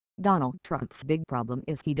Donald Trump's big problem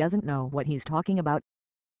is he doesn't know what he's talking about.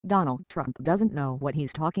 Donald Trump doesn't know what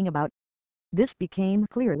he's talking about. This became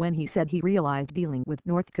clear when he said he realized dealing with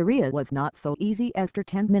North Korea was not so easy after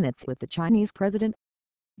 10 minutes with the Chinese president.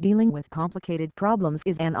 Dealing with complicated problems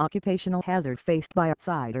is an occupational hazard faced by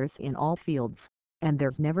outsiders in all fields, and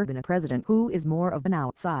there's never been a president who is more of an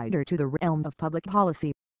outsider to the realm of public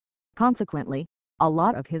policy. Consequently, a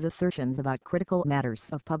lot of his assertions about critical matters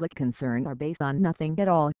of public concern are based on nothing at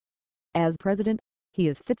all. As president, he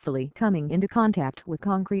is fitfully coming into contact with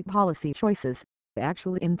concrete policy choices,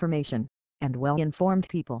 actual information, and well-informed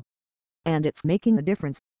people. And it's making a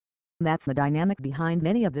difference. That's the dynamic behind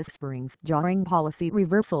many of this spring's jarring policy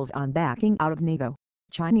reversals on backing out of NATO,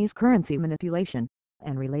 Chinese currency manipulation,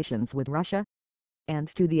 and relations with Russia. And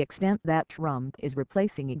to the extent that Trump is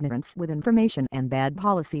replacing ignorance with information and bad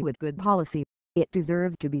policy with good policy, it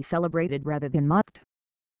deserves to be celebrated rather than mocked.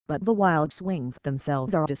 But the wild swings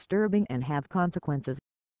themselves are disturbing and have consequences.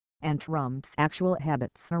 And Trump's actual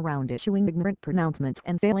habits around issuing ignorant pronouncements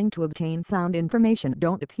and failing to obtain sound information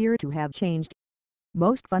don't appear to have changed.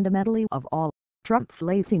 Most fundamentally of all, Trump's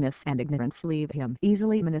laziness and ignorance leave him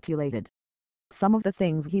easily manipulated. Some of the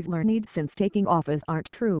things he's learned since taking office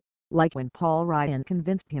aren't true, like when Paul Ryan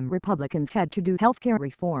convinced him Republicans had to do healthcare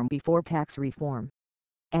reform before tax reform.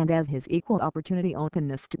 And as his equal opportunity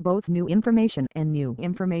openness to both new information and new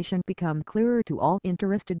information become clearer to all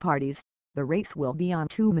interested parties, the race will be on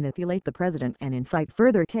to manipulate the president and incite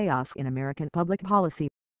further chaos in American public policy.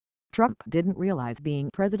 Trump didn't realize being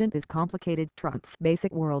president is complicated. Trump's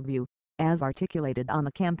basic worldview, as articulated on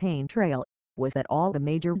the campaign trail, was that all the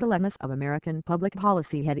major dilemmas of American public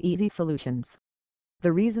policy had easy solutions.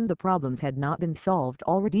 The reason the problems had not been solved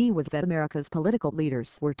already was that America's political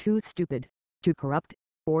leaders were too stupid, too corrupt,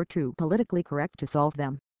 or too politically correct to solve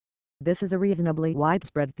them. This is a reasonably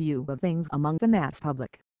widespread view of things among the mass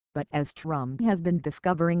public, but as Trump has been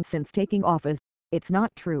discovering since taking office, it's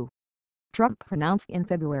not true. Trump announced in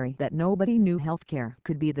February that nobody knew healthcare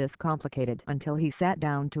could be this complicated until he sat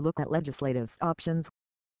down to look at legislative options.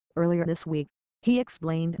 Earlier this week, he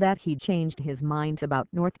explained that he'd changed his mind about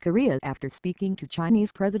North Korea after speaking to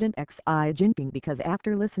Chinese President Xi Jinping because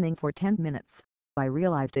after listening for 10 minutes, I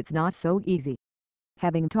realized it's not so easy.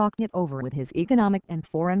 Having talked it over with his economic and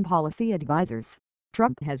foreign policy advisors,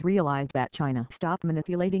 Trump has realized that China stopped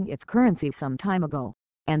manipulating its currency some time ago,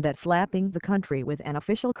 and that slapping the country with an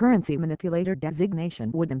official currency manipulator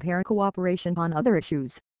designation would impair cooperation on other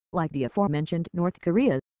issues, like the aforementioned North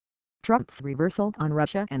Korea. Trump's reversal on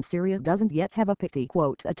Russia and Syria doesn't yet have a pithy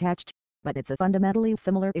quote attached, but it's a fundamentally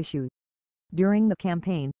similar issue. During the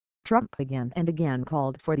campaign, Trump again and again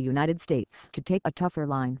called for the United States to take a tougher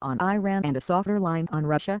line on Iran and a softer line on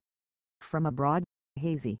Russia. From a broad,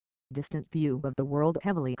 hazy, distant view of the world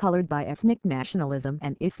heavily colored by ethnic nationalism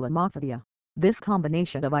and Islamophobia, this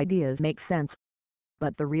combination of ideas makes sense.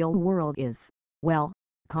 But the real world is, well,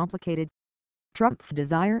 complicated. Trump's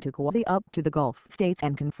desire to cozy up to the Gulf states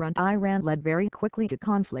and confront Iran led very quickly to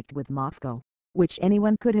conflict with Moscow, which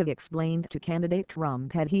anyone could have explained to candidate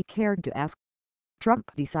Trump had he cared to ask.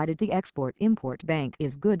 Trump decided the Export-Import Bank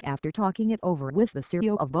is good after talking it over with the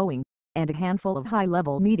CEO of Boeing, and a handful of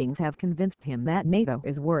high-level meetings have convinced him that NATO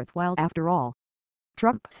is worthwhile after all.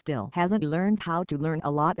 Trump still hasn't learned how to learn.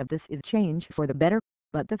 A lot of this is change for the better,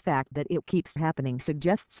 but the fact that it keeps happening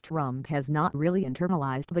suggests Trump has not really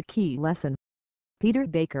internalized the key lesson. Peter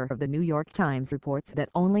Baker of the New York Times reports that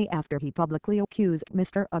only after he publicly accused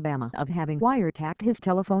Mr. Obama of having wiretapped his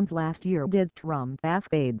telephones last year did Trump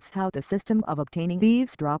ask aides how the system of obtaining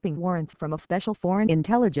eavesdropping warrants from a special foreign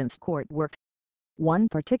intelligence court worked. One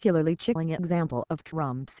particularly chilling example of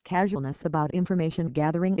Trump's casualness about information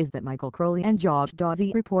gathering is that Michael Crowley and Josh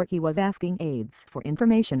Dawsey report he was asking aides for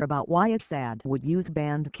information about why Assad would use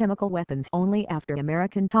banned chemical weapons only after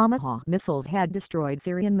American Tomahawk missiles had destroyed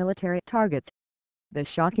Syrian military targets. The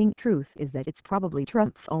shocking truth is that it's probably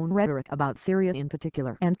Trump's own rhetoric about Syria in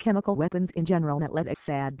particular and chemical weapons in general that led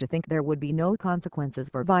Assad to think there would be no consequences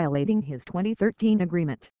for violating his 2013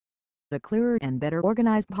 agreement. The clearer and better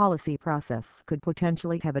organized policy process could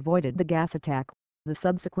potentially have avoided the gas attack, the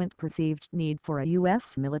subsequent perceived need for a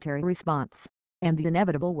U.S. military response, and the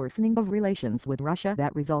inevitable worsening of relations with Russia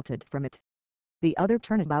that resulted from it. The other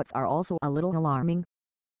turnabouts are also a little alarming.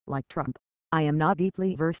 Like Trump, I am not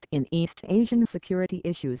deeply versed in East Asian security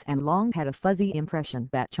issues and long had a fuzzy impression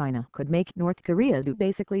that China could make North Korea do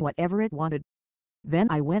basically whatever it wanted. Then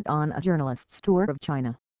I went on a journalist's tour of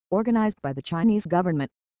China, organized by the Chinese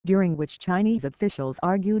government, during which Chinese officials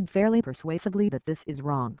argued fairly persuasively that this is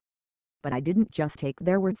wrong. But I didn't just take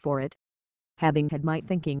their word for it. Having had my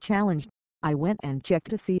thinking challenged, I went and checked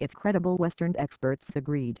to see if credible Western experts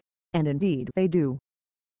agreed, And indeed they do.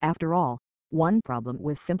 After all, one problem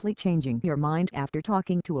with simply changing your mind after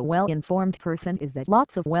talking to a well-informed person is that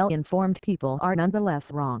lots of well-informed people are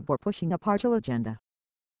nonetheless wrong for pushing a partial agenda.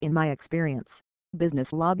 In my experience,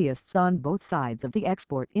 business lobbyists on both sides of the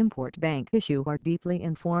export-import bank issue are deeply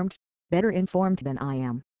informed, better informed than I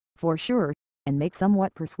am, for sure, and make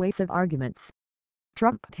somewhat persuasive arguments.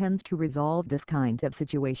 Trump tends to resolve this kind of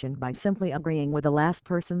situation by simply agreeing with the last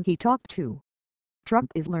person he talked to.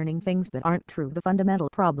 Trump is learning things that aren't true. The fundamental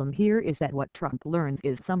problem here is that what Trump learns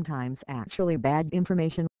is sometimes actually bad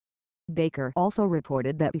information. Baker also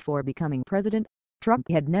reported that before becoming president, Trump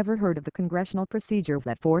had never heard of the congressional procedures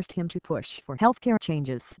that forced him to push for healthcare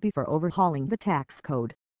changes before overhauling the tax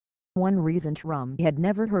code. One reason Trump had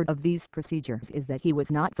never heard of these procedures is that he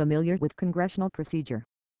was not familiar with congressional procedure.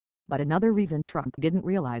 But another reason Trump didn't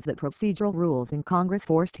realize that procedural rules in Congress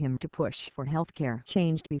forced him to push for healthcare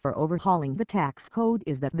changed before overhauling the tax code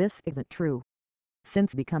is that this isn't true.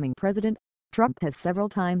 Since becoming president, Trump has several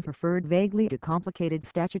times referred vaguely to complicated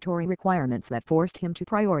statutory requirements that forced him to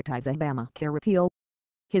prioritize Obamacare repeal.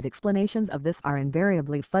 His explanations of this are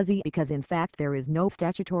invariably fuzzy because in fact there is no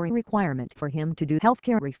statutory requirement for him to do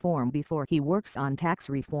healthcare reform before he works on tax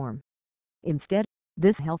reform. Instead,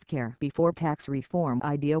 this healthcare before tax reform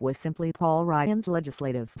idea was simply Paul Ryan's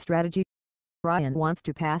legislative strategy. Ryan wants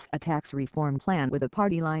to pass a tax reform plan with a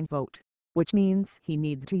party line vote, which means he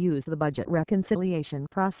needs to use the budget reconciliation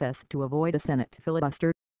process to avoid a Senate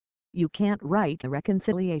filibuster. You can't write a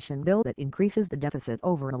reconciliation bill that increases the deficit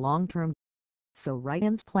over a long term. So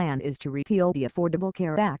Ryan's plan is to repeal the Affordable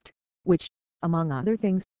Care Act, which, among other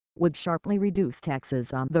things, would sharply reduce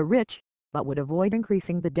taxes on the rich, but would avoid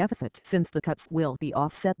increasing the deficit since the cuts will be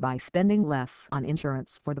offset by spending less on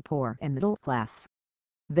insurance for the poor and middle class.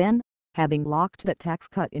 Then, having locked that tax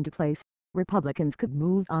cut into place, Republicans could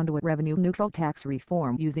move on to a revenue-neutral tax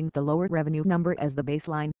reform using the lower revenue number as the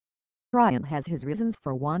baseline. Ryan has his reasons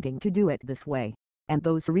for wanting to do it this way, and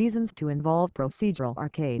those reasons to involve procedural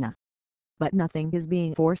arcana. But nothing is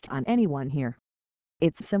being forced on anyone here.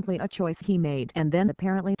 It's simply a choice he made and then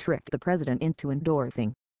apparently tricked the president into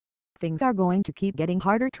endorsing. Things are going to keep getting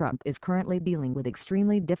harder. Trump is currently dealing with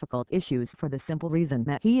extremely difficult issues for the simple reason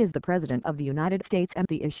that he is the president of the United States and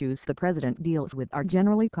the issues the president deals with are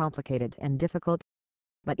generally complicated and difficult.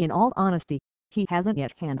 But in all honesty, he hasn't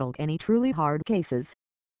yet handled any truly hard cases.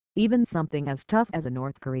 Even something as tough as a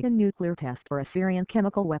North Korean nuclear test or a Syrian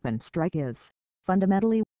chemical weapon strike is,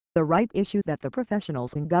 fundamentally, the right issue that the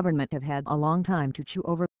professionals in government have had a long time to chew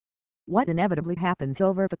over. What inevitably happens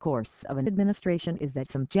over the course of an administration is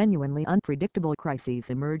that some genuinely unpredictable crises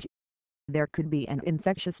emerge. There could be an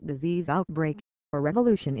infectious disease outbreak, a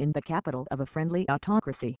revolution in the capital of a friendly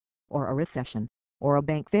autocracy, or a recession, or a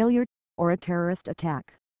bank failure, or a terrorist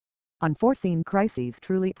attack. Unforeseen crises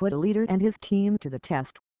truly put a leader and his team to the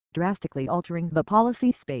test, drastically altering the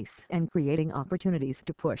policy space and creating opportunities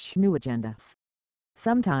to push new agendas.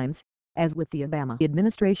 Sometimes, as with the Obama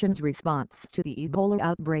administration's response to the Ebola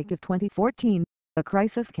outbreak of 2014, a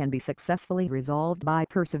crisis can be successfully resolved by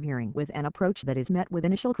persevering with an approach that is met with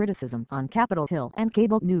initial criticism on Capitol Hill and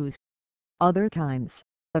cable news. Other times,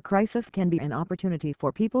 a crisis can be an opportunity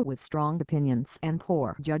for people with strong opinions and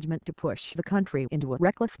poor judgment to push the country into a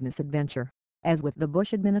reckless misadventure, as with the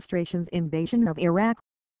Bush administration's invasion of Iraq.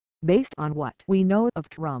 Based on what we know of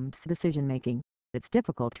Trump's decision-making, it's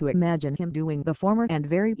difficult to imagine him doing the former and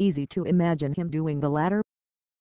very easy to imagine him doing the latter.